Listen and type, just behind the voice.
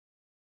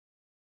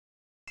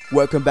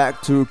Welcome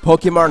back to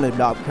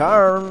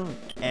pokemonred.com,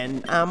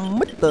 and I'm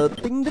Mr.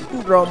 Tinh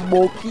Đức from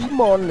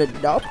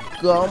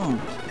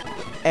pokemonred.com,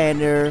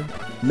 and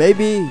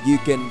maybe you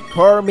can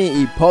call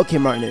me a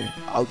Pokemoner,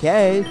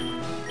 okay?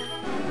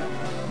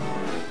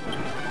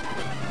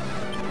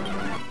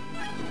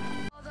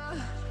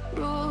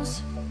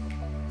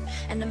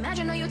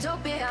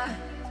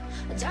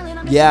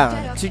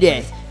 Yeah,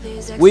 today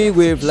we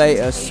will play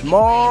a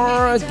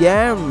small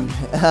game.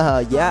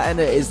 Yeah, and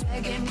it's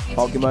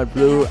Pokemon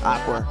Blu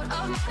Acqua,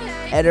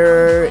 and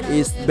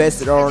it's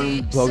based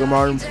on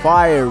Pokemon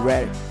Fire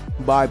Red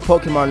by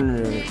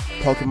Pokemon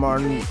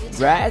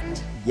Red.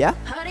 Yeah.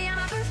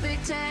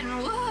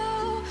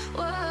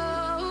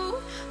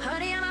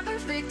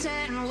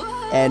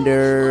 And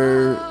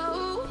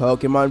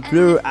Pokemon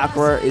Blu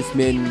Acqua is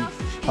mean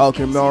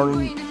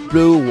Pokemon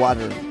Blue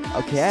Water.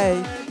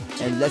 Okay,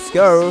 and let's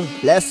go.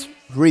 Let's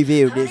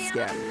review this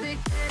game.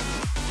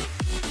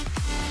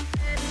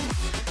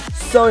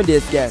 So in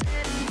this game,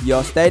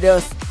 your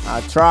status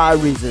are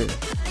Charizard,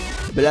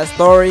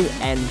 Blastoise,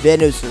 and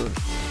Venusaur.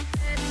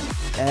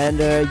 And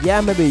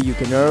yeah, maybe you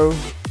can know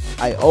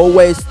I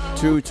always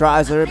choose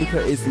Charizard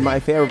because it's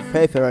my favorite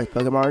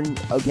Pokemon.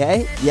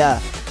 Okay, yeah.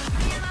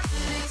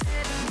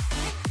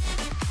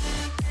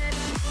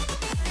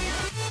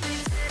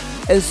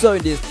 And so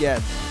in this game,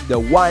 the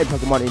white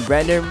Pokemon in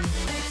random.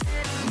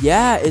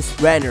 Yeah, it's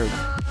random.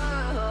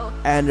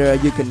 And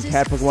you can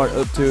catch Pokemon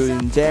up to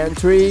Gen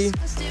 3.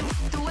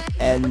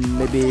 And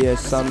maybe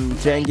some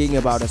janking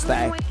about the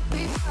stack,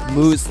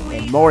 moves,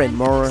 and more.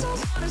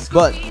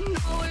 But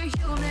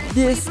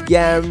this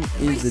game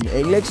is in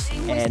English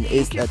and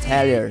it's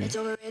Italian.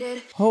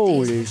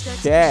 Holy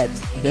shit,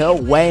 no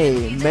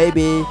way,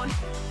 maybe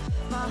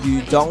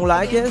you don't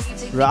like it,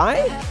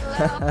 right?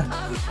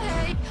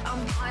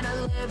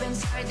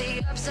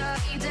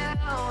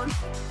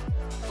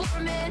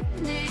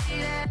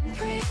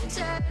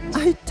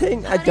 I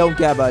think I don't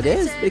care about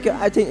this because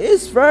I think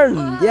it's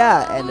fun,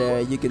 yeah,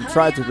 and you can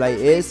try to play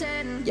it,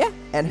 yeah,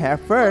 and have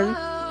fun.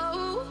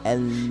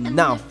 And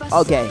now,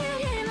 okay,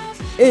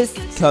 it's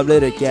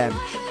completed game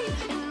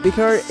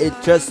because it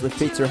just a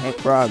feature hack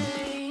from.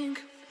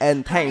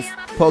 And thanks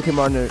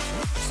Pokemon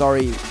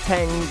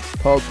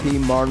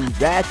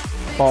Red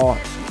for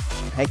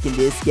hacking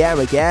this game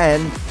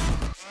again.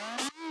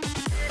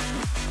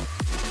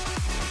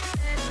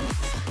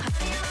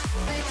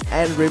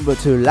 And remember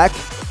to like,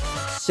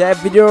 share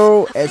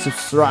video, and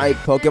subscribe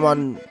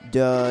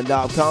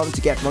Pokemon.com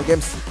to get more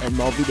games and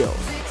more videos.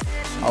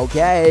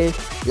 Okay,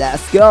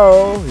 let's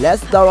go.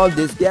 Let's download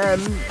this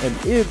game. And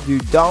if you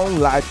don't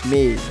like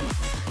me,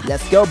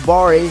 let's go,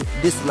 boy,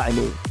 dislike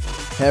me.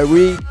 Here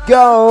we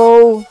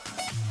go.